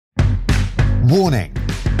Warning: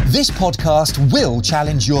 this podcast will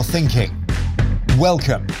challenge your thinking.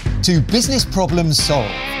 Welcome to Business Problems Solved.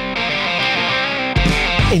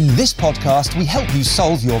 In this podcast, we help you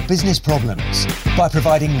solve your business problems by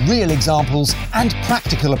providing real examples and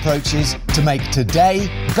practical approaches to make today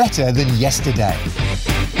better than yesterday.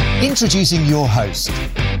 Introducing your host,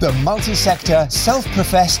 the multi-sector,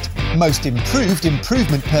 self-professed, most improved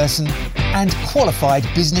improvement person and qualified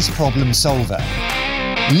business problem solver,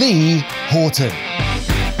 Lee Horton.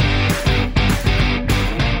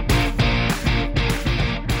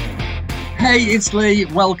 Hey, it's Lee.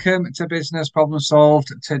 Welcome to Business Problem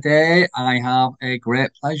Solved. Today, I have a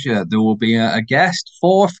great pleasure. There will be a guest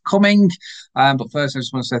forthcoming, but first, I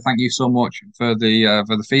just want to say thank you so much for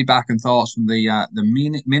the feedback and thoughts from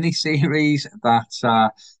the mini series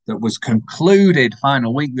that was concluded.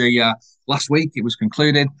 Final week, last week it was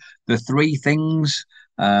concluded. The three things.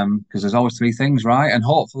 Because there's always three things, right? And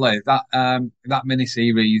hopefully that mini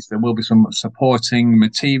series, there will be some supporting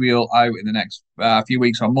material out in the next few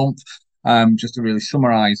weeks or month, just to really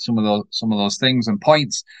summarize some of those things and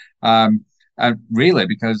points. And really,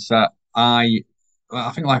 because I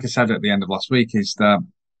think, like I said at the end of last week, is that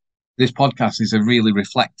this podcast is a really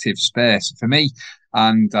reflective space for me,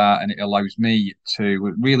 and it allows me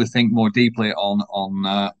to really think more deeply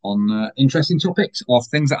on interesting topics or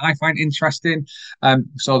things that I find interesting.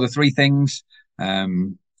 So the three things that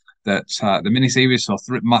the mini series, so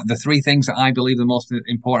the three things that I believe are most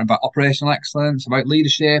important about operational excellence, about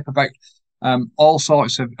leadership, about all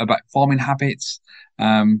sorts of about forming habits,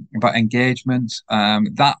 about engagement.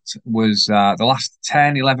 That was the last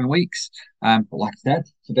 10, 11 weeks. But like I said,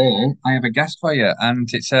 today I have a guest for you, and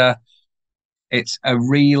it's a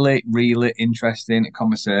really, really interesting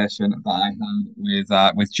conversation that I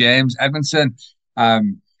had with James Edmondson.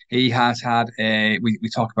 He has had we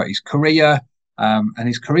talk about his career, and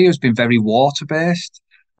his career has been very water-based.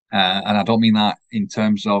 And I don't mean that in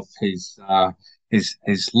terms of his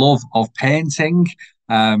love of painting.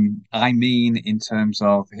 I mean in terms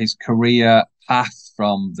of his career path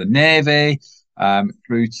from the Navy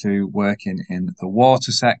through to working in the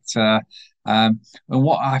water sector. And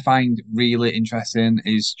what I find really interesting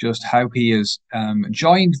is just how he has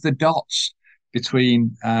joined the dots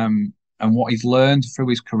between and what he's learned through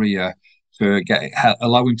his career to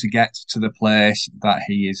allow him to get to the place that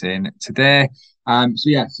he is in today.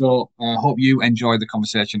 So I hope you enjoyed the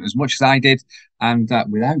conversation as much as I did. And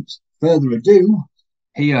without further ado,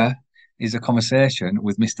 here is a conversation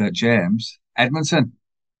with Mr. James Edmondson.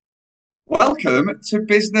 Welcome to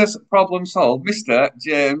Business Problem Solved, Mr.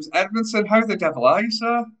 James Edmondson. How the devil are you,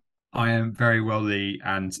 sir? I am very well, Lee,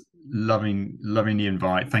 and loving the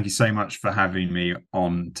invite. Thank you so much for having me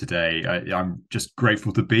on today. I'm just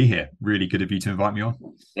grateful to be here. Really good of you to invite me on.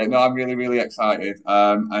 Yeah, no, I'm really, really excited,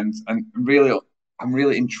 and really, I'm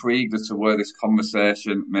really intrigued as to where this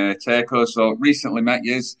conversation may take us. So recently met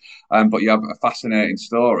you, but you have a fascinating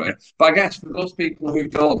story. But I guess for those people who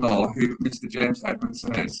don't know who Mr. James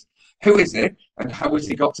Edmondson is, who is he and how has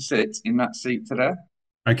he got to sit in that seat today?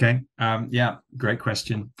 Okay. Yeah, great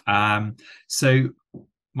question. So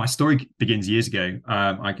my story begins years ago,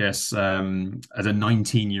 I guess, as a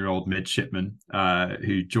 19-year-old midshipman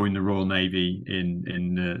who joined the Royal Navy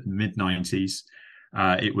in the mid-90s.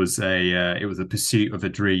 It was a pursuit of a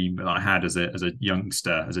dream that I had as a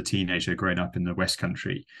youngster, as a teenager growing up in the West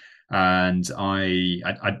Country. And I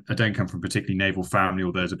don't come from a particularly naval family,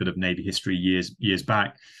 although there's a bit of Navy history years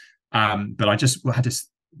back. But I just had this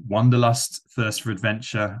wanderlust, thirst for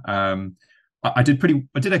adventure. I did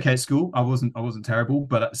okay at school. I wasn't terrible,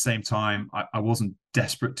 but at the same time, I wasn't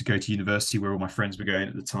desperate to go to university where all my friends were going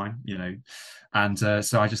at the time, And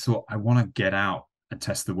so I just thought, I want to get out and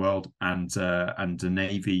test the world, and the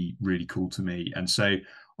Navy really cool to me. And so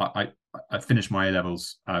I finished my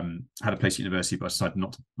A-levels, had a place at university, but I decided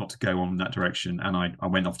not to go on in that direction. And I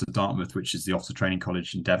went off to Dartmouth, which is the Officer Training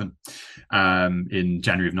College in Devon, in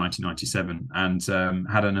January of 1997, and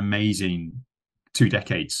had an amazing 2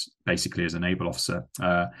 decades, basically, as a naval officer.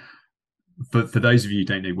 For those of you who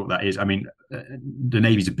don't know what that is, I mean, the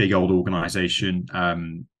Navy's a big old organisation.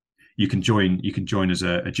 You can join as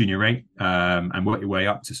a junior rate and work your way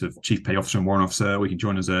up to sort of chief petty officer and warrant officer. Or you can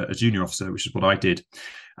join as a junior officer, which is what I did.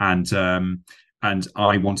 And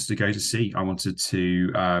I wanted to go to sea. I wanted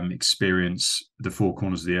to experience the four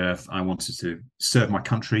corners of the earth. I wanted to serve my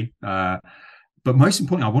country. But most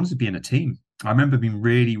importantly, I wanted to be in a team. I remember being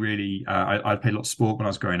really, really, I played a lot of sport when I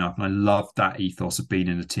was growing up, and I loved that ethos of being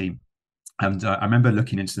in a team. And I remember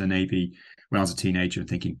looking into the Navy when I was a teenager and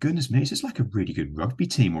thinking, goodness me, is this like a really good rugby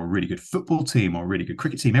team or a really good football team or a really good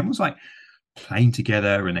cricket team? Everyone's like playing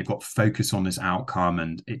together, and they've got focus on this outcome,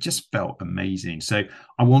 and it just felt amazing. So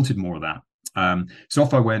I wanted more of that. So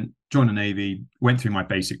off I went, joined the Navy, went through my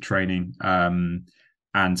basic training,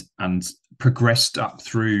 and progressed up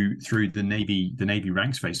through the Navy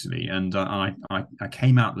ranks basically. And I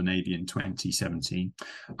came out of the Navy in 2017,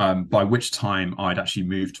 by which time I'd actually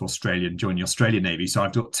moved to Australia and joined the Australian Navy. So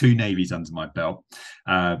I've got two navies under my belt,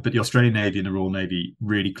 but the Australian Navy and the Royal Navy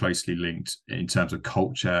really closely linked in terms of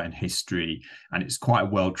culture and history, and it's quite a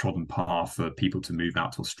well-trodden path for people to move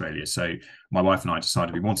out to Australia. So my wife and I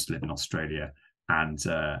decided we wanted to live in Australia, and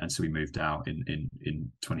so we moved out in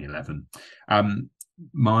 2011.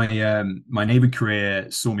 My Navy career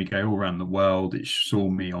saw me go all around the world. It saw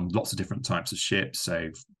me on lots of different types of ships, so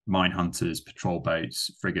mine hunters, patrol boats,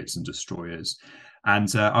 frigates, and destroyers.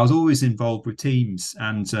 And I was always involved with teams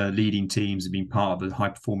and leading teams and being part of the high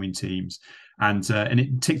performing teams, and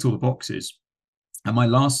it ticked all the boxes. And my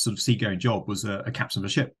last sort of seagoing job was a captain of a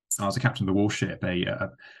ship. I was a captain of a warship,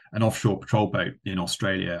 an offshore patrol boat in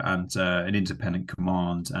Australia, and an independent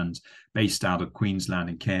command, and based out of Queensland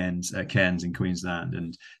and Cairns in Queensland,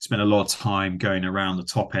 and spent a lot of time going around the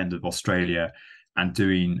top end of Australia and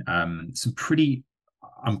doing some pretty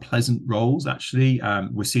unpleasant roles. Actually,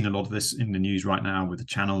 we're seeing a lot of this in the news right now with the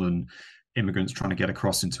Channel and immigrants trying to get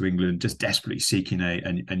across into England, just desperately seeking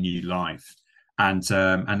a new life. And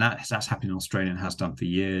that's happened in Australia and has done for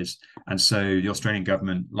years. And so the Australian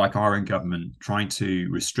government, like our own government, trying to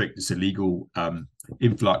restrict this illegal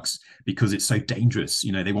influx because it's so dangerous.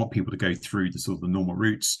 You know, they want people to go through the sort of the normal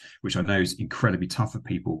routes, which I know is incredibly tough for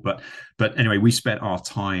people. But anyway, we spent our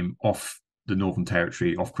time off the Northern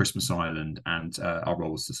Territory, off Christmas Island, and our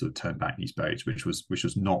role was to sort of turn back these boats, which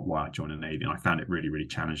was not why I joined the Navy, and I found it really, really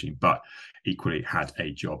challenging, but equally had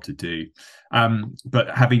a job to do. But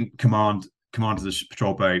having commanded the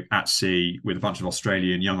patrol boat at sea with a bunch of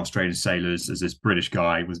young Australian sailors as this British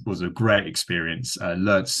guy was a great experience.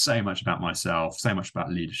 Learned so much about myself, so much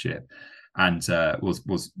about leadership, and was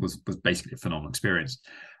basically a phenomenal experience.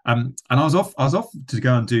 And I was off to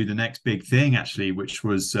go and do the next big thing, actually, which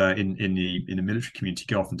was in the military community,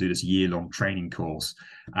 go off and do this year-long training course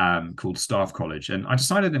called Staff College. And I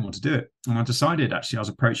decided I didn't want to do it. And I decided, actually, I was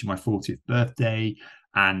approaching my 40th birthday,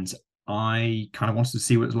 and I kind of wanted to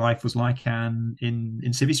see what life was like in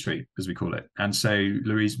Civvy Street, as we call it. And so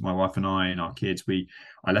Louise, my wife, and I and our kids,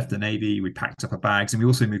 I left the Navy, we packed up our bags, and we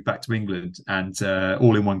also moved back to England, and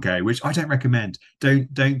all in one go, which I don't recommend.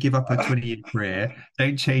 Don't give up a 20-year career,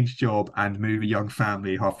 don't change job and move a young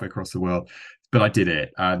family halfway across the world. But I did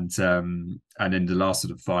it, and in the last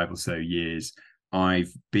sort of 5 or so years,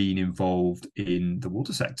 I've been involved in the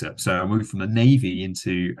water sector. So I moved from the Navy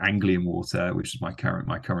into Anglian Water, which is my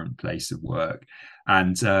current place of work,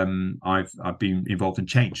 and I've been involved in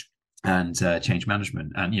change and change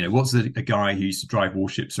management. And what's a guy who used to drive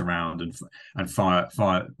warships around and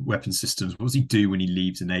fire weapon systems? What does he do when he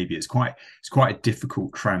leaves the Navy? It's quite a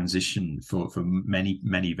difficult transition for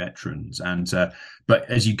many veterans. And but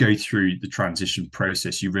as you go through the transition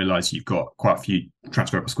process, you realise you've got quite a few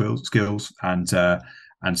transferable skills. And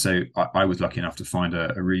so I was lucky enough to find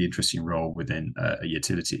a really interesting role within the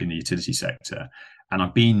utility sector. And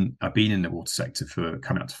I've been in the water sector for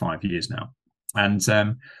coming up to 5 years now. And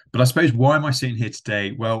but I suppose, why am I sitting here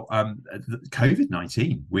today? Well,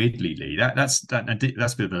 COVID-19, weirdly, Lee, that's a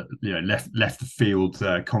bit of a left field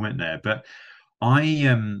comment there. But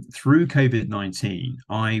I through COVID-19,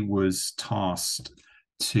 I was tasked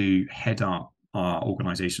to head up our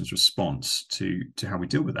organization's response to how we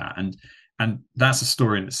deal with that, and that's a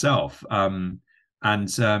story in itself.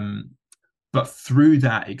 But through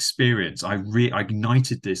that experience, I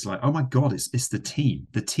ignited this, like, oh my God, it's the team.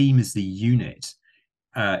 The team is the unit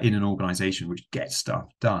in an organization which gets stuff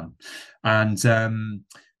done. And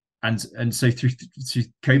so through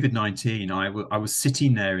COVID-19, I was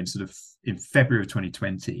sitting there in February of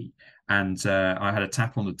 2020, and I had a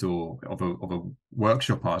tap on the door of a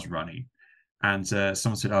workshop I was running. And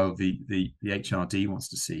someone said, "Oh, the HRD wants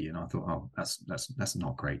to see you." And I thought, "Oh, that's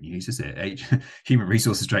not great news, is it? Human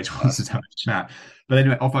Resources Director wants to have a chat." But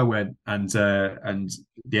anyway, off I went, and the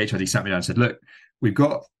HRD sat me down and said, "Look, we've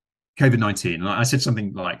got COVID-19." And I said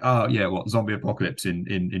something like, "Oh, yeah, what, zombie apocalypse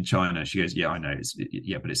in China?" She goes, "Yeah, I know.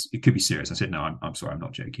 But it could be serious." I said, "No, I'm sorry, I'm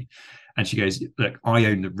not joking." And she goes, "Look, I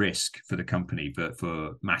own the risk for the company, but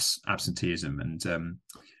for mass absenteeism, and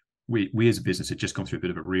we as a business had just gone through a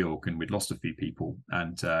bit of a reorg, and we'd lost a few people.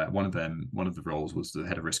 And one of the roles was the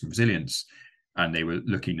head of risk and resilience, and they were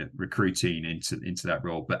looking at recruiting into that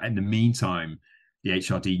role. But in the meantime, the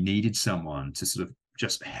HRD needed someone to sort of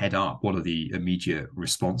just head up what are the immediate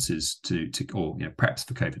responses to preps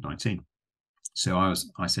for COVID-19. So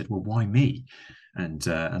I said, well, why me? And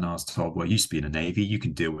I was told, well, you used to be in the Navy, you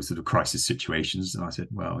can deal with sort of crisis situations. And I said,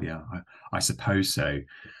 well, yeah, I suppose so.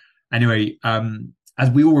 Anyway, as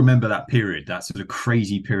we all remember that period, that sort of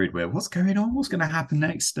crazy period where what's going on, what's going to happen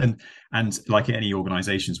next, and like any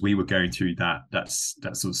organisations, we were going through that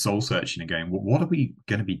sort of soul searching and going, well, what are we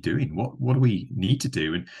going to be doing? What do we need to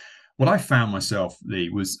do? And what I found myself, Lee,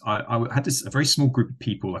 was I had a very small group of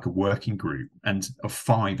people, like a working group, and of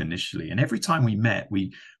 5 initially. And every time we met,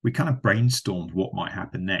 we kind of brainstormed what might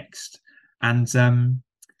happen next.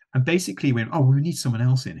 And basically went, oh, well, we need someone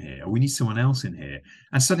else in here, or we need someone else in here.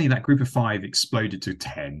 And suddenly that group of 5 exploded to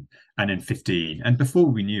 10 and then 15. And before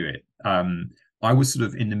we knew it, I was sort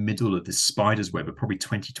of in the middle of this spider's web of probably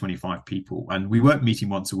 20, 25 people. And we weren't meeting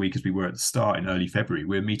once a week as we were at the start in early February.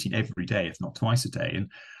 We were meeting every day, if not twice a day.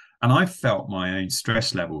 And I felt my own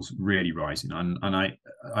stress levels really rising. And I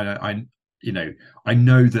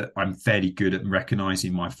know that I'm fairly good at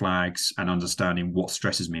recognizing my flags and understanding what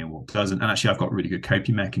stresses me and what doesn't. And actually, I've got really good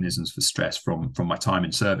coping mechanisms for stress from my time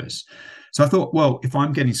in service. So I thought, well, if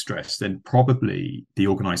I'm getting stressed, then probably the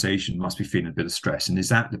organization must be feeling a bit of stress. And is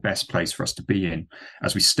that the best place for us to be in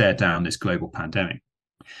as we stare down this global pandemic?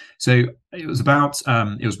 So it was about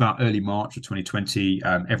early March of 2020.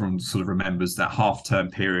 Everyone sort of remembers that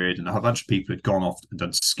half-term period, and a whole bunch of people had gone off and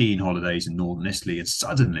done skiing holidays in northern Italy, and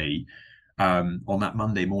suddenly, on that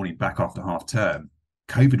Monday morning back after half-term,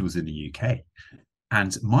 COVID was in the UK,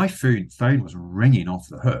 and my phone was ringing off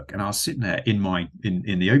the hook, and I was sitting there in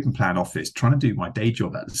the open plan office trying to do my day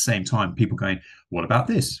job at the same time. People going, "What about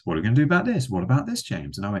this? What are we going to do about this? What about this,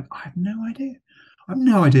 James?" And I went, "I have no idea. I have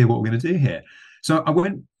no idea what we're going to do here." So I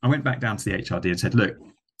went back down to the HRD and said, look,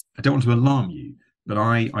 I don't want to alarm you, but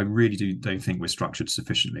I really don't think we're structured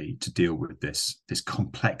sufficiently to deal with this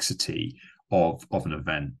complexity of an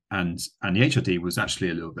event. And the HRD was actually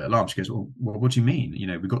a little bit alarmed. She goes, well, what do you mean?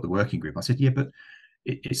 We've got the working group. I said, yeah, but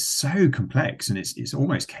it's so complex and it's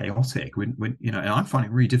almost chaotic. And I'm finding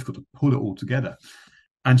it really difficult to pull it all together.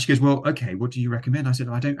 And she goes, well, okay, what do you recommend? I said,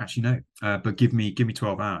 I don't actually know, but give me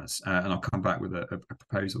 12 hours and I'll come back with a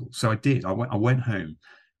proposal. So I did. I went home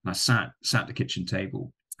and I sat at the kitchen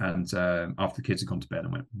table. And after the kids had gone to bed, I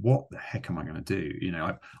went, what the heck am I going to do?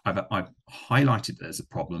 I've highlighted there's a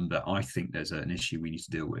problem that I think there's an issue we need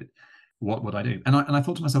to deal with. What would I do? And I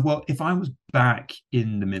thought to myself, well, if I was back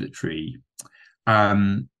in the military,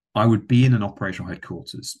 I would be in an operational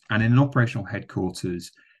headquarters. And in an operational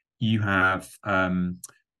headquarters, you have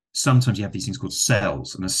sometimes you have these things called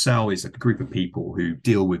cells, and a cell is a group of people who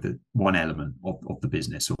deal with one element of the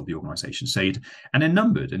business or the organization. And they're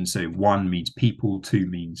numbered, and so 1 means people, 2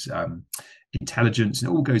 means intelligence,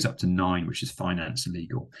 and it all goes up to 9, which is finance and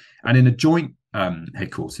legal. And in a joint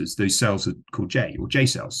headquarters, those cells are called J or J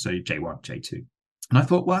cells, so J1, J2. And I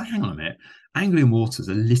thought, well, hang on a minute, Anglian Water's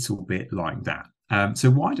a little bit like that.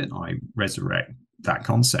 So why don't I resurrect that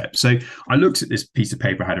concept? So I looked at this piece of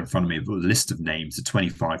paper I had in front of me with a list of names, the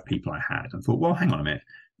 25 people I had, and thought, well, hang on a minute,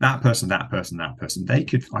 that person,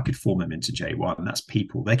 I could form them into J1, and that's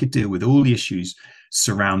people. They could deal with all the issues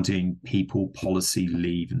surrounding people, policy,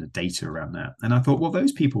 leave, and the data around that. And I thought, well,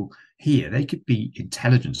 those people here, they could be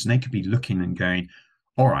intelligence, and they could be looking and going,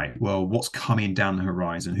 all right, well, what's coming down the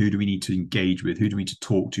horizon? Who do we need to engage with? Who do we need to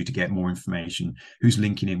talk to get more information? Who's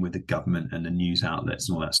linking in with the government and the news outlets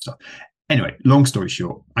and all that stuff? Anyway, long story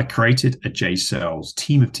short, I created a J-Cells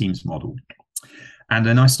team of teams model. And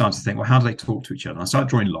then I started to think, well, how do they talk to each other? And I started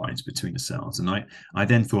drawing lines between the cells. And I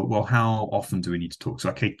then thought, well, how often do we need to talk? So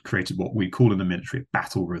I created what we call in the military a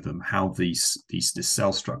battle rhythm, how this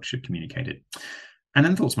cell structure communicated. And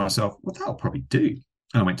then thought to myself, well, that'll probably do.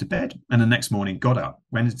 And I went to bed. And the next morning, got up,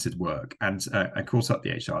 went into work, and I called up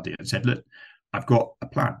the HRD and said, look, I've got a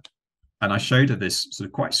plan. And I showed her this sort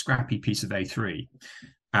of quite scrappy piece of A3.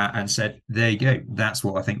 And said, there you go, that's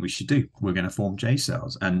what I think we should do. We're going to form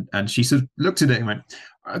J-Cells. And she sort of looked at it and went,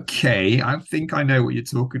 okay, I think I know what you're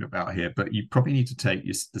talking about here, but you probably need to take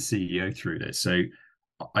the CEO through this. So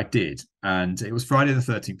I did. And it was Friday the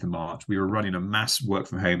 13th of March. We were running a mass work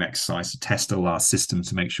from home exercise to test all our systems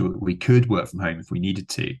to make sure that we could work from home if we needed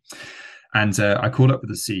to. And I called up with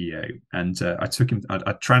the CEO, and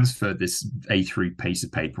I transferred this A3 piece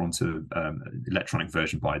of paper onto electronic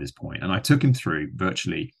version by this point, and I took him through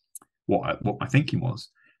virtually what my thinking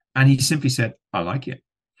was, and he simply said, I like it.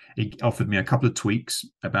 He offered me a couple of tweaks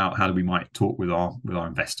about how we might talk with our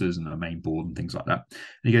investors and our main board and things like that. And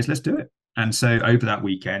he goes, let's do it. And so over that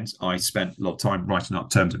weekend, I spent a lot of time writing up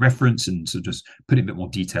terms of reference and sort of just putting a bit more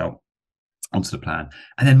detail onto the plan.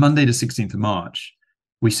 And then Monday the 16th of March,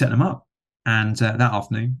 we set them up. And that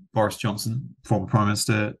afternoon, Boris Johnson, former Prime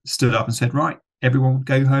Minister, stood up and said, right, everyone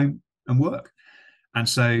go home and work. And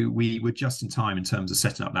so we were just in time in terms of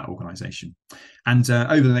setting up that organization. And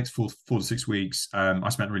over the next 4 to 6 weeks, I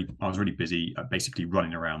was really busy basically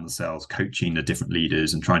running around the sales, coaching the different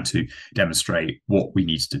leaders and trying to demonstrate what we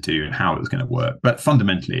needed to do and how it was going to work. But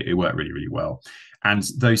fundamentally, it worked really, really well. And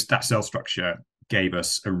that sales structure gave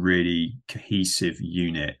us a really cohesive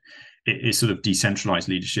unit. It sort of decentralized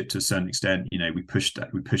leadership to a certain extent. We pushed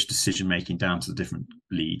decision making down to the different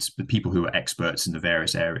leads, the people who were experts in the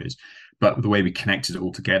various areas. But the way we connected it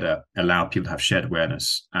all together allowed people to have shared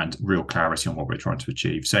awareness and real clarity on what we're trying to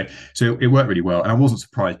achieve. So it worked really well. And I wasn't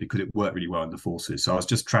surprised because it worked really well in the forces. So I was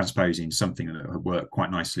just transposing something that had worked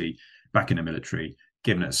quite nicely back in the military,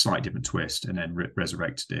 given it a slightly different twist, and then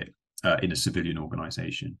resurrected it in a civilian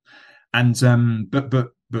organization. And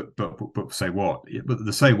but say what? But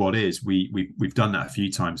the say what is we've done that a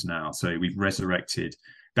few times now. So we've resurrected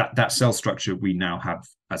that cell structure. We now have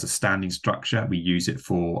as a standing structure. We use it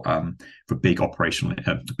for big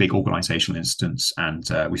organizational instance, and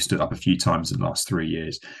we stood up a few times in the last 3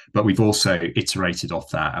 years. But we've also iterated off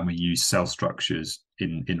that, and we use cell structures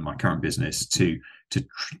in my current business to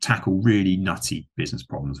tackle really nutty business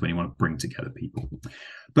problems when you want to bring together people.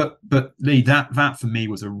 But Lee, that for me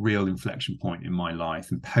was a real inflection point in my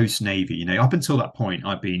life. And post Navy, up until that point,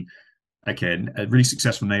 I've been a really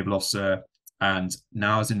successful naval officer, and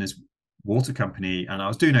now I was in this water company, and I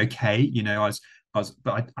was doing okay.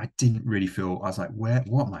 But I didn't really feel. I was like,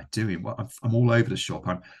 what am I doing? I'm all over the shop.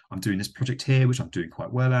 I'm doing this project here, which I'm doing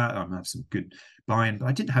quite well at. I have some good buy-in, but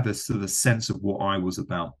I didn't have a sort of a sense of what I was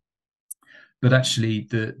about. But actually,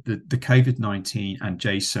 the COVID-19 and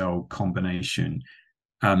J-cell combination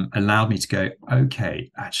allowed me to go,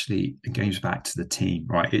 okay, actually, it goes back to the team,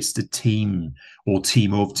 right? It's the team or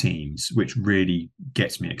team of teams which really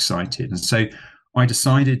gets me excited. And so I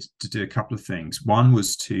decided to do a couple of things. One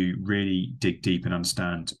was to really dig deep and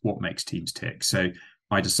understand what makes teams tick. So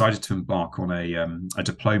I decided to embark on a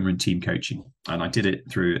diploma in team coaching, and I did it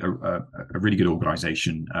through a really good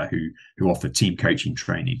organization who offered team coaching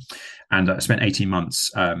training. And I spent 18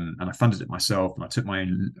 months, and I funded it myself, and I took my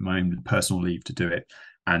own personal leave to do it.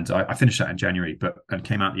 And I finished that in January, and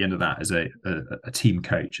came out at the end of that as a team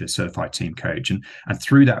coach, a certified team coach. And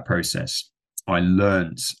through that process, I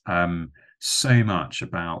learned so much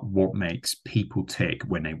about what makes people tick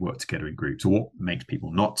when they work together in groups, or what makes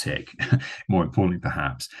people not tick, more importantly,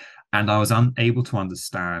 perhaps. And I was unable to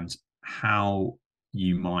understand how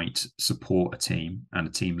you might support a team and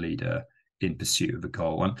a team leader in pursuit of a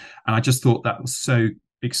goal. And I just thought that was so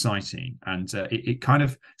exciting. And it kind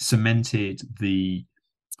of cemented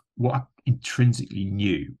what I intrinsically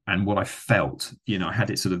knew and what I felt. I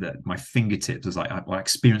had it sort of at my fingertips. As I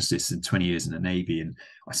experienced this in 20 years in the Navy, and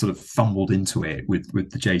I sort of fumbled into it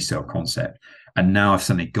with the J-cell concept. And now I've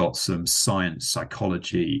suddenly got some science,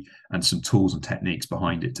 psychology, and some tools and techniques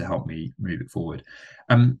behind it to help me move it forward.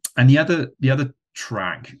 And the other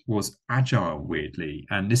track was agile, weirdly.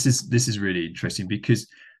 And this is really interesting because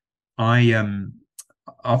I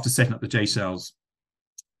after setting up the J-cells,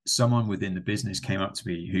 someone within the business came up to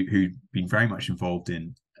me who'd been very much involved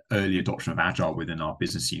in early adoption of agile within our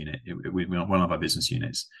business unit, with one of our business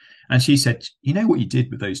units. And she said, what you did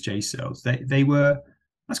with those J-cells,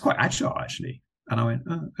 that's quite agile, actually. And I went,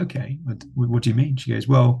 oh, okay, what do you mean? She goes,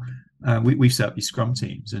 well, we've set up these scrum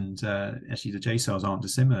teams, and actually the J-cells aren't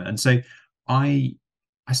dissimilar. And so I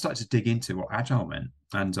started to dig into what agile meant.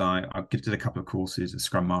 And I did a couple of courses, a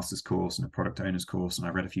Scrum Master's course and a Product Owner's course, and I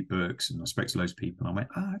read a few books, and I spoke to loads of people, and I went,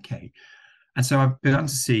 oh, okay. And so I've begun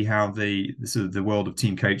to see how the sort of the world of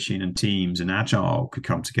team coaching and teams and agile could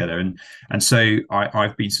come together. And so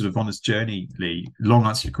I've been sort of on this journey, Lee. Long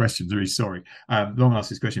answer to your question, really sorry. Long answer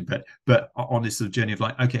to this question, but on this sort of journey of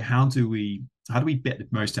like, okay, how do we get the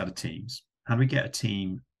most out of teams? How do we get a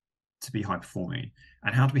team to be high performing?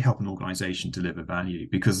 And how do we help an organization deliver value?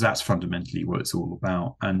 Because that's fundamentally what it's all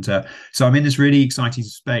about. And so I'm in this really exciting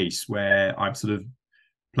space where I'm sort of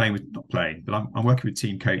I'm working with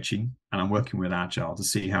team coaching, and I'm working with agile to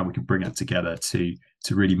see how we can bring it together to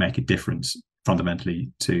really make a difference fundamentally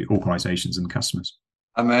to organizations and customers.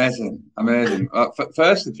 Amazing.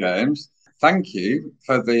 Firstly, James, thank you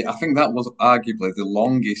for I think that was arguably the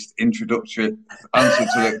longest introductory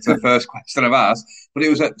answer to the first question I've asked, but it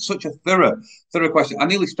was such a thorough question. I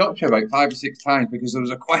nearly stopped you about 5 or 6 times because there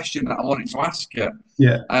was a question that I wanted to ask you.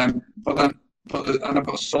 Yeah. But I've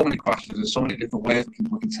got so many questions and so many different ways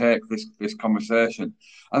we can take this conversation.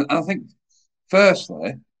 And I think,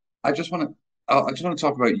 firstly, I just want to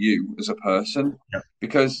talk about you as a person,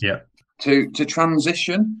 because to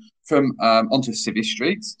transition from onto Civvy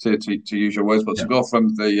Street, to use your words, but to go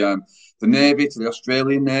from the Navy to the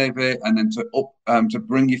Australian Navy, and then to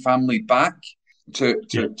bring your family back Yeah.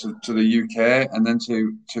 to the UK, and then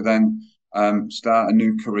to then start a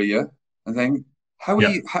new career and thing.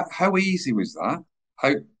 Yeah. How easy was that?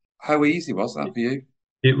 How how easy was that for you?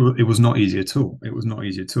 It was not easy at all. It was not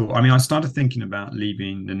easy at all. I mean, I started thinking about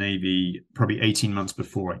leaving the Navy probably 18 months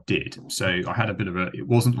before I did. So I had a bit of it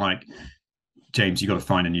wasn't like, James, you got to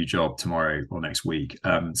find a new job tomorrow or next week.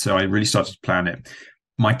 So I really started to plan it.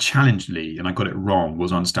 My challenge, Lee, and I got it wrong,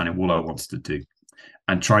 was understanding what I wanted to do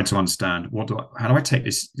and trying to understand how do I take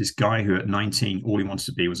this guy who at 19 all he wanted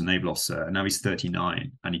to be was a naval officer, and now he's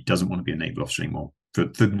 39 and he doesn't want to be a naval officer anymore for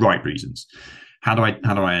the right reasons. How do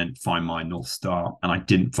I find my North Star? And I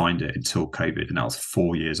didn't find it until COVID, and that was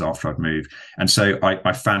 4 years after I'd moved. And so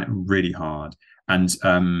I found it really hard, and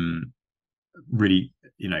really,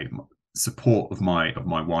 support of my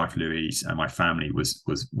wife Louise and my family was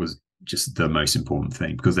just the most important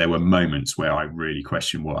thing, because there were moments where I really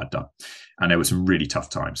questioned what I'd done, and there were some really tough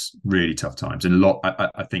times, and a lot.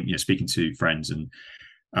 I think, speaking to friends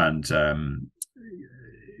and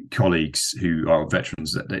colleagues who are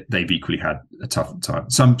veterans, that they've equally had a tough time.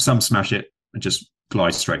 Some smash it and just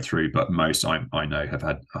glide straight through, but most I know have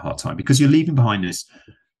had a hard time, because you're leaving behind this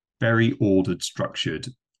very ordered, structured,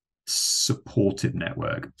 supportive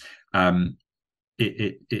network.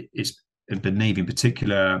 It's the Navy in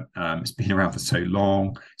particular. It's been around for so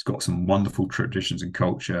long. It's got some wonderful traditions and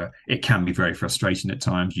culture. It can be very frustrating at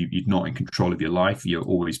times. You're not in control of your life. You're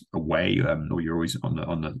always away, or you're always on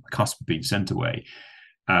the cusp of being sent away.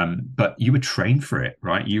 But you were trained for it,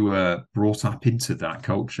 right? You were brought up into that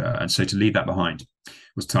culture, and so to leave that behind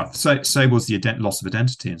was tough. So was the loss of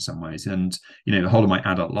identity in some ways, and the whole of my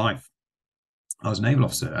adult life, I was a naval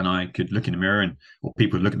officer, and I could look in the mirror, or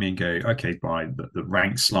people would look at me and go, okay, by the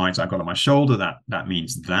rank slides I got on my shoulder, that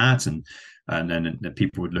means that, and then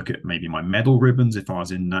people would look at maybe my medal ribbons if I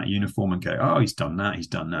was in that uniform and go, oh, he's done that,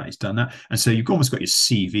 and so you've almost got your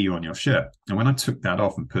CV on your shirt. And when I took that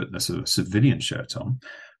off and put the sort of civilian shirt on,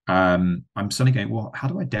 I'm suddenly going, well, how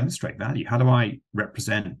do I demonstrate value? How do I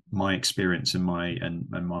represent my experience and my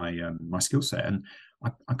skill set? And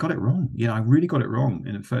I got it wrong. I really got it wrong.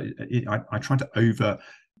 And I tried to over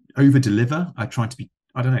deliver. I tried to be,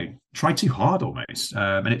 I don't know, try too hard almost.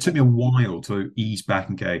 And it took me a while to ease back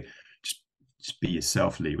and go, just be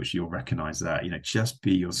yourself, Lee, which you'll recognize that, just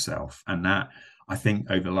be yourself. And that, I think,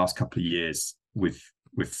 over the last couple of years with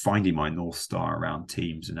finding my North Star around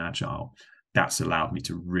teams and agile, that's allowed me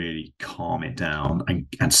to really calm it down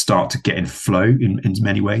and start to get in flow in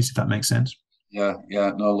many ways, if that makes sense. Yeah,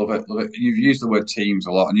 no, love it. You've used the word teams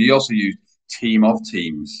a lot, and you also use team of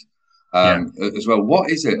teams as well. What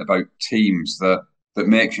is it about teams that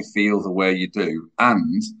makes you feel the way you do,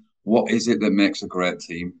 and what is it that makes a great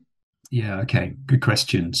team? Yeah, okay, good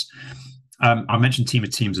questions. I mentioned Team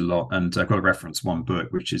of Teams a lot, and I've got to reference one book,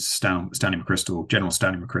 which is General Stanley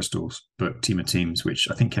McChrystal's book, Team of Teams, which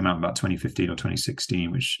I think came out about 2015 or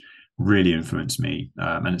 2016, which really influenced me.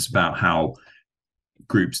 And it's about how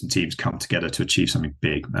groups and teams come together to achieve something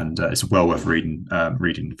big, and it's well worth reading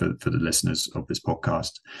for the listeners of this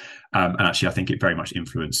podcast. And actually, I think it very much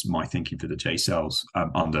influenced my thinking for the JCELs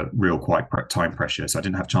under real quite time pressure. So I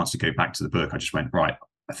didn't have a chance to go back to the book. I just went, right,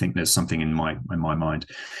 I think there's something in my mind.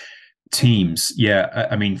 Teams, yeah.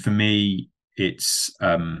 I mean, for me, it's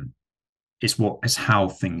how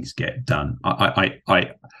things get done. I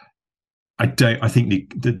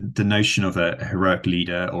think the notion of a heroic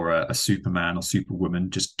leader or a Superman or Superwoman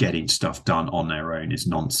just getting stuff done on their own is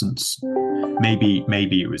nonsense.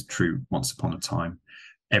 Maybe it was true once upon a time.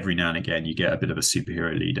 Every now and again, you get a bit of a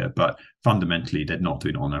superhero leader, but fundamentally, they're not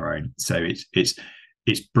doing it on their own. So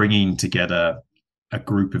it's bringing together a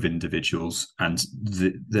group of individuals, and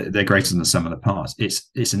they're greater than the sum of the parts.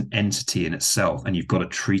 It's an entity in itself, and you've got to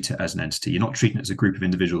treat it as an entity. You're not treating it as a group of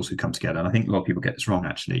individuals who come together. And I think a lot of people get this wrong,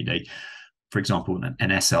 actually. For example,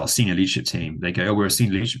 an SL, senior leadership team, they go, oh, we're a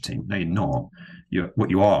senior leadership team. No, you're not. What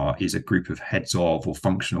you are is a group of heads of or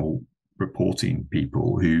functional reporting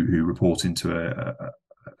people who report into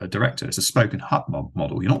a director. It's a spoken hub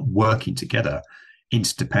model. You're not working together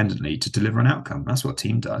interdependently to deliver an outcome. That's what a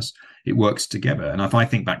team does. It works together. And if I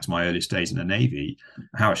think back to my earliest days in the Navy,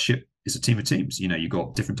 how a ship is a team of teams. You've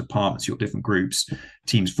got different departments, you've got different groups,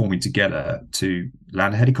 teams forming together to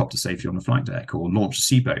land a helicopter safely on the flight deck, or launch a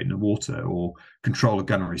seaboat in the water, or control a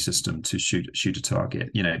gunnery system to shoot a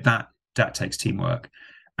target. That takes teamwork.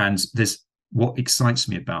 And what excites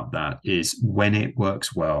me about that is when it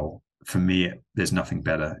works well. For me, there's nothing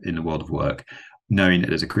better in the world of work, knowing that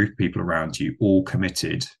there's a group of people around you all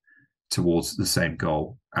committed towards the same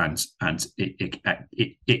goal, and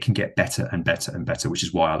it can get better and better and better, which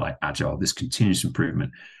is why I like agile, this continuous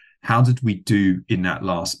improvement. How did we do in that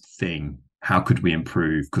last thing how could we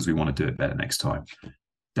improve because we want to do it better next time.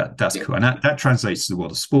 That's cool, and that translates to the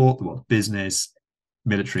world of sport, the world of business,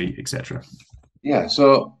 military, etc. Yeah,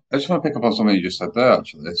 so I just want to pick up on something you just said there,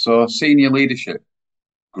 actually. So senior leadership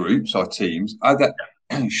groups or teams,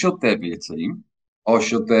 should there be a team, or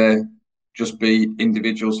should there just be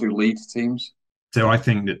individuals who lead teams? So I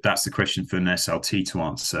think that's the question for an SLT to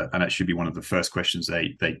answer, and that should be one of the first questions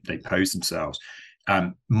they pose themselves.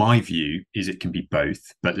 My view is it can be both,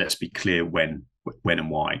 but let's be clear when and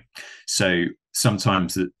why. So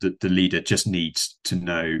sometimes the leader just needs to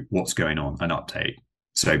know what's going on, an update.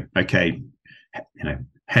 So, okay,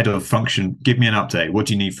 head of function, give me an update. What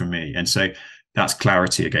do you need from me? And so that's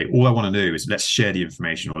clarity. Okay, all I want to do is let's share the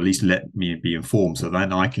information, or at least let me be informed, so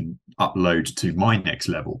then I can upload to my next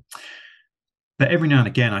level. But every now and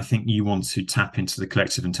again, I think you want to tap into the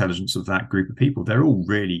collective intelligence of that group of people. They're all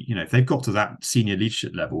really, if they've got to that senior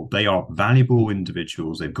leadership level, they are valuable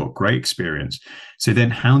individuals. They've got great experience. So then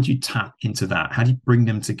how do you tap into that? How do you bring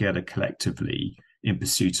them together collectively in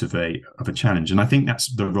pursuit of a challenge? And I think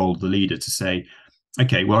that's the role of the leader, to say,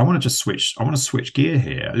 okay, well, I want to switch gear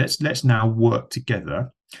here. Let's now work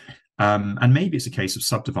together. And maybe it's a case of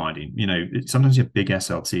subdividing. Sometimes you have big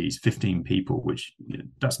SLTs, 15 people, which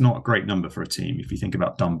that's not a great number for a team. If you think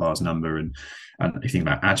about Dunbar's number and you think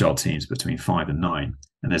about agile teams between 5 and 9,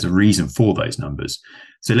 and there's a reason for those numbers.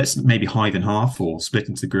 So let's maybe halve in half or split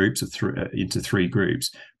into groups of into 3 groups.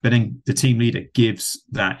 But then the team leader gives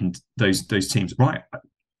that in those teams, right,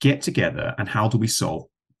 get together, and how do we solve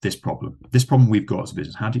this problem we've got as a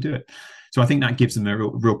business? How do you do it? So I think that gives them a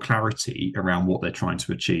real clarity around what they're trying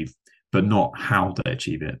to achieve, but not how they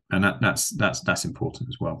achieve it, and that's important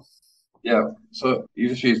as well. Yeah. So you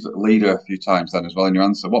just used leader a few times then as well in your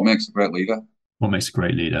answer. What makes a great leader? What makes a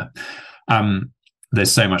great leader?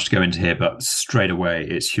 There's so much to go into here, but straight away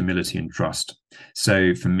it's humility and trust.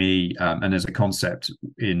 So for me, and there's a concept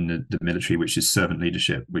in the military which is servant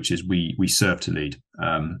leadership, which is we serve to lead,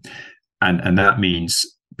 and that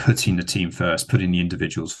means putting the team first, putting the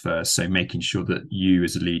individuals first. So making sure that you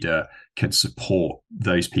as a leader can support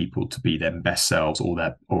those people to be their best selves, or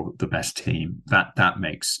the best team. That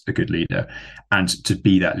makes a good leader. And to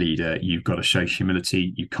be that leader, you've got to show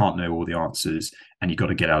humility. You can't know all the answers, and you've got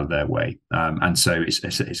to get out of their way. And so it's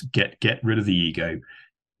get rid of the ego,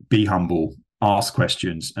 be humble, ask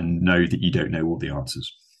questions, and know that you don't know all the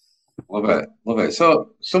answers. Love it.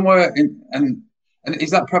 So somewhere and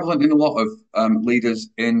is that prevalent in a lot of leaders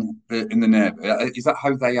in the Navy? Is that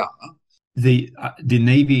how they are? The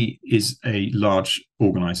Navy is a large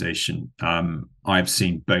organization. I've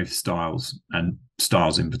seen both styles and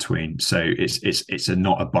styles in between. So it's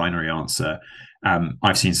not a binary answer.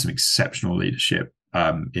 I've seen some exceptional leadership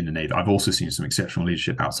in the Navy. I've also seen some exceptional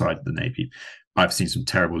leadership outside the Navy. I've seen some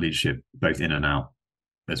terrible leadership both in and out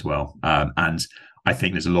as well. And I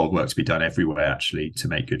think there's a lot of work to be done everywhere, actually, to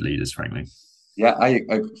make good leaders, frankly. Yeah,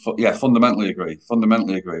 I fundamentally agree.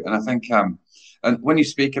 And I think, and when you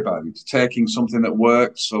speak about it, taking something that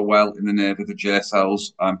worked so well in the Navy, the J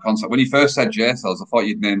cells concept. When you first said J cells, I thought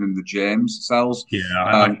you'd name them the James cells.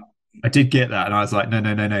 Yeah, I did get that, and I was like, no,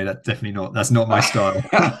 that's definitely not. That's not my style.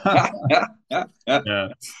 yeah.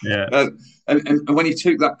 And when you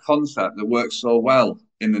took that concept that worked so well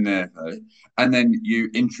in the Navy, and then you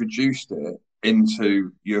introduced it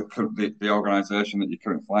into the organisation that you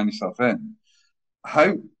currently find yourself in.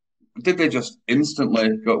 How did they just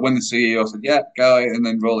instantly go when the CEO said, yeah, go, and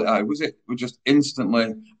then roll it out? Was it just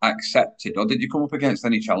instantly accepted, or did you come up against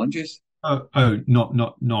any challenges? Oh,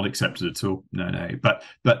 not accepted at all. No.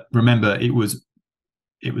 But remember, it was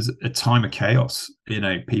a time of chaos.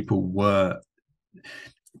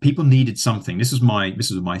 People needed something. This was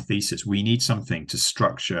my thesis. We need something to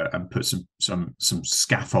structure and put some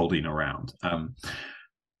scaffolding around.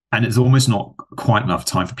 And it's almost not quite enough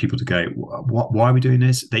time for people to go, why are we doing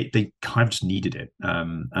this? They kind of just needed it.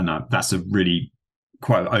 And that's a really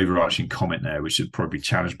quite an overarching comment there, which is probably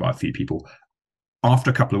challenged by a few people.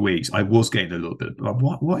 After a couple of weeks, I was getting a little bit like,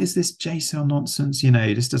 what is this JSL nonsense?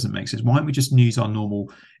 This doesn't make sense. Why don't we just use our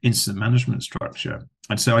normal incident management structure?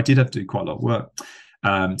 And so I did have to do quite a lot of work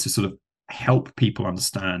to sort of help people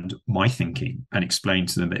understand my thinking and explain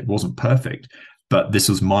to them that it wasn't perfect. But this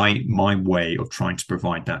was my way of trying to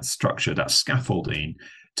provide that structure, that scaffolding,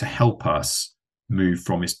 to help us move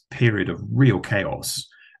from this period of real chaos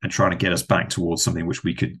and trying to get us back towards something which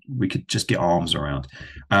we could just get our arms around.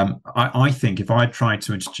 I think if I tried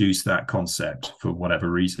to introduce that concept for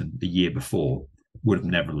whatever reason the year before, would have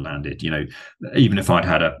never landed. Even if I'd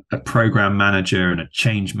had a program manager and a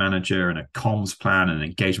change manager and a comms plan and an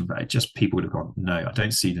engagement plan, just people would have gone, no, I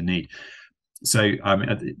don't see the need. So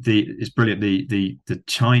it's brilliant. The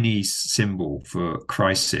Chinese symbol for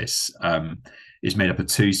crisis is made up of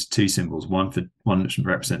two symbols. One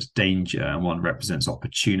represents danger, and one represents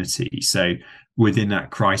opportunity. So within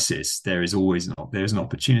that crisis, there is an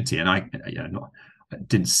opportunity, and I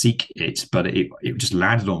didn't seek it, but it just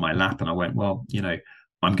landed on my lap, and I went, well,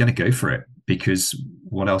 I'm going to go for it, because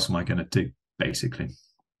what else am I going to do, basically?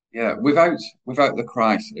 Yeah, without the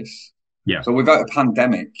crisis, yeah. So without a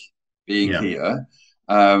pandemic being Yeah. here,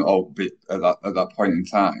 or at that point in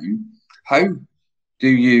time, how do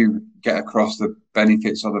you get across the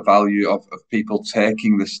benefits or the value of people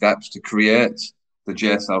taking the steps to create the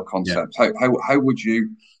JSL concept? Yeah. How would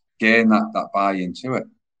you gain that buy-in to it?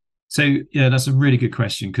 So yeah, that's a really good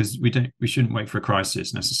question, because we shouldn't wait for a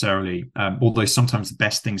crisis necessarily, although sometimes the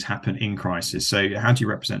best things happen in crisis. So how do you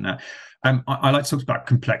represent that? I like to talk about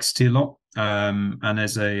complexity a lot, and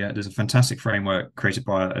there's a fantastic framework created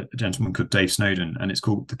by a gentleman called Dave Snowden, and it's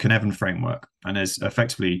called the Cynefin framework. And there's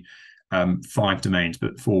effectively 5 domains,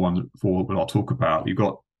 but four what I'll talk about. You've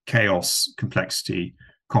got chaos, complexity,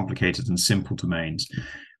 complicated, and simple domains.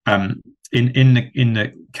 In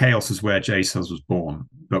the chaos is where JSOS was born,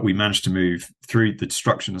 but we managed to move through the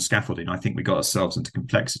destruction of scaffolding. I think we got ourselves into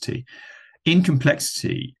complexity. In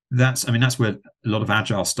complexity, that's where a lot of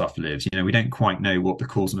agile stuff lives. We don't quite know what the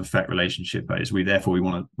cause and effect relationship is. We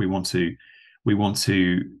want to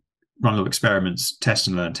run little experiments, test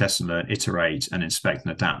and learn, iterate, and inspect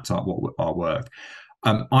and adapt our work.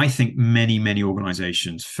 I think many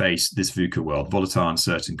organizations face this VUCA world: volatile,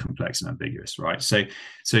 uncertain, complex, and ambiguous, right? So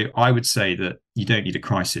I would say that you don't need a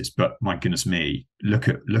crisis, but my goodness me, look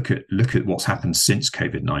at what's happened since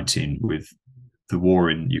COVID-19, with the war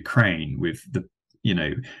in Ukraine, with the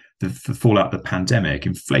fallout of the pandemic,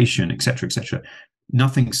 inflation, etc.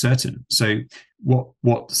 Nothing's certain. So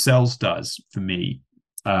what sales does for me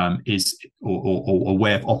is, or a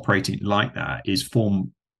way of operating like that, is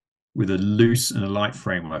form with a loose and a light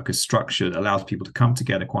framework, a structure that allows people to come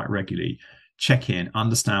together quite regularly, check in,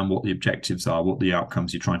 understand what the objectives are, what the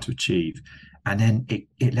outcomes you're trying to achieve, and then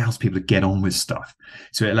it allows people to get on with stuff.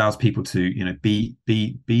 So it allows people to be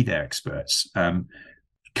their experts,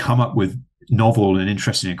 come up with novel and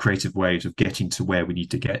interesting and creative ways of getting to where we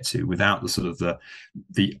need to get to, without the sort of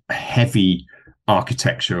the heavy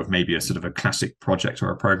architecture of maybe a sort of a classic project or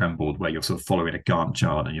a program board, where you're sort of following a Gantt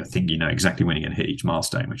chart and you're thinking exactly when you're going to hit each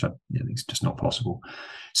milestone, which I think is just not possible.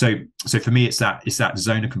 So for me, it's that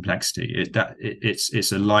zone of complexity.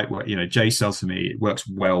 It's a lightweight. JSL for me, it works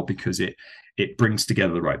well because it brings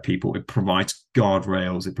together the right people. It provides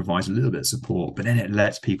guardrails. It provides a little bit of support, but then it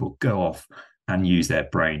lets people go off and use their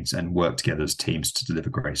brains and work together as teams to deliver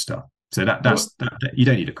great stuff. So that's you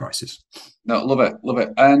don't need a crisis. No, love it.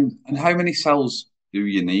 And how many cells do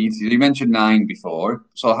you need? You mentioned 9 before.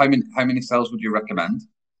 So how many cells would you recommend?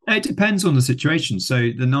 It depends on the situation. So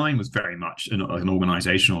the 9 was very much an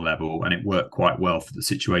organizational level, and it worked quite well for the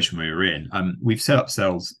situation we were in. We've set up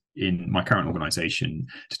cells in my current organization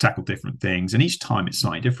to tackle different things, and each time it's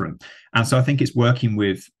slightly different. And so I think it's working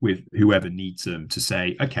with whoever needs them to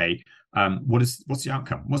say, okay, what's the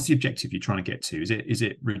outcome? What's the objective you're trying to get to? Is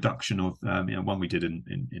it reduction of one we did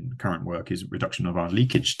in current work is reduction of our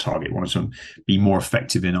leakage target. We want to be more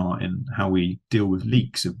effective in how we deal with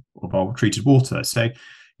leaks of our treated water. So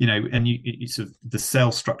and it's the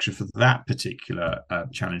cell structure for that particular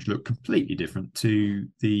challenge looked completely different to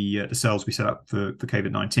the cells we set up for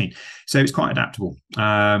COVID-19. So it's quite adaptable.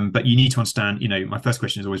 But you need to understand. My first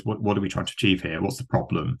question is always, what are we trying to achieve here? What's the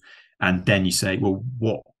problem? And then you say, well,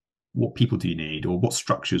 what people do you need, or what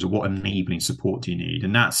structures or what enabling support do you need?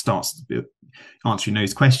 And that starts answering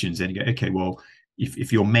those questions. Then you go, okay, well,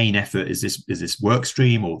 if your main effort is this work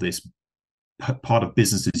stream or this part of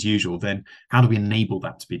business as usual, then how do we enable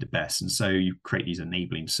that to be the best? And so you create these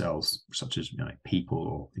enabling cells, such as people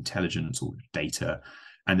or intelligence or data,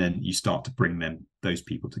 and then you start to bring those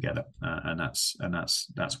people together, and that's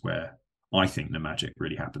where I think the magic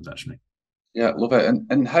really happens, actually. Yeah, love it.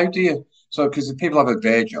 And how do you, so because people have a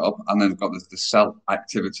day job and then they've got the self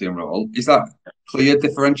activity and role, is that clear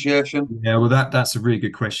differentiation? Yeah, well, that's a really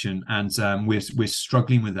good question, and we're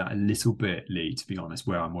struggling with that a little bit, Lee, to be honest.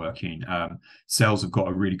 Where I'm working, sales have got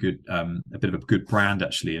a really good, a bit of a good brand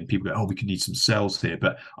actually, and people go, oh, we could need some sales here.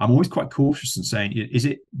 But I'm always quite cautious in saying, is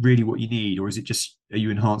it really what you need, or is it just, are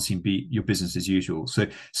you enhancing your business as usual? So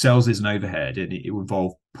sales is an overhead, and it will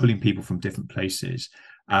involve pulling people from different places.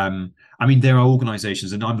 There are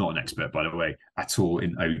organizations, and I'm not an expert, by the way, at all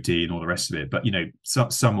in OD and all the rest of it, but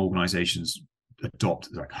some organizations adopt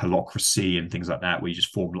like holacracy and things like that, where you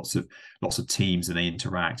just form lots of teams and they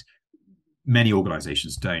interact. many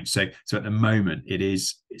organizations don't. So at the moment,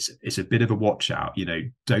 it's a bit of a watch out.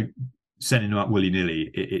 Don't sending them up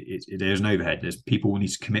willy-nilly. There's an overhead. There's people who need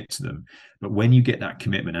to commit to them. But when you get that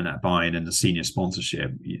commitment and that buy-in and the senior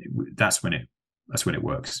sponsorship, that's when it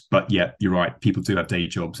works. But yeah, you're right. People do have day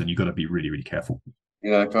jobs, and you've got to be really, really careful.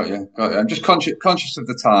 Yeah, got you. I'm just conscious of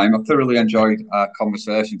the time. I've thoroughly enjoyed our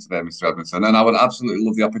conversation today, Mr. Edmondson, and I would absolutely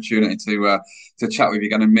love the opportunity to chat with you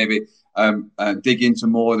again and maybe dig into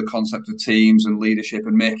more of the concept of teams and leadership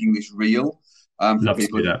and making this real for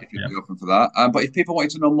people if you'd be open for that. But if people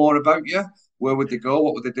wanted to know more about you, where would they go?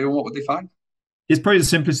 What would they do? And what would they find? It's probably the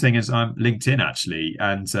simplest thing is LinkedIn, actually,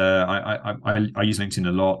 and I use LinkedIn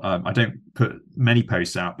a lot. I don't put many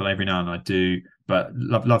posts out, but every now and then I do. But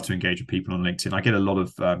love to engage with people on LinkedIn. I get a lot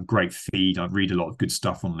of great feed. I read a lot of good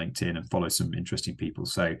stuff on LinkedIn and follow some interesting people.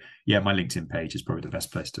 So yeah, my LinkedIn page is probably the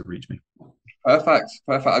best place to reach me. Perfect.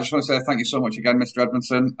 I just want to say thank you so much again, Mr.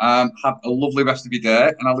 Edmondson. Have a lovely rest of your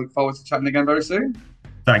day, and I look forward to chatting again very soon.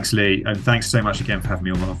 Thanks, Lee, and thanks so much again for having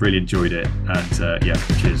me on. I've really enjoyed it, and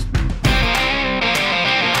cheers.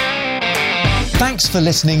 Thanks for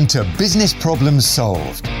listening to Business Problems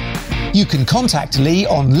Solved. You can contact Lee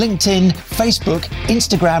on LinkedIn, Facebook,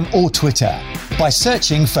 Instagram or Twitter by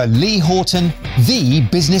searching for Lee Horton, the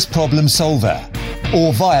Business Problem Solver,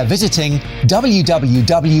 or via visiting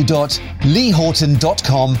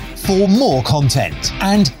www.leehorton.com for more content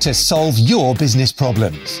and to solve your business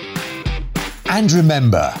problems. And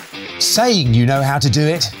remember, saying you know how to do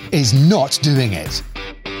it is not doing it.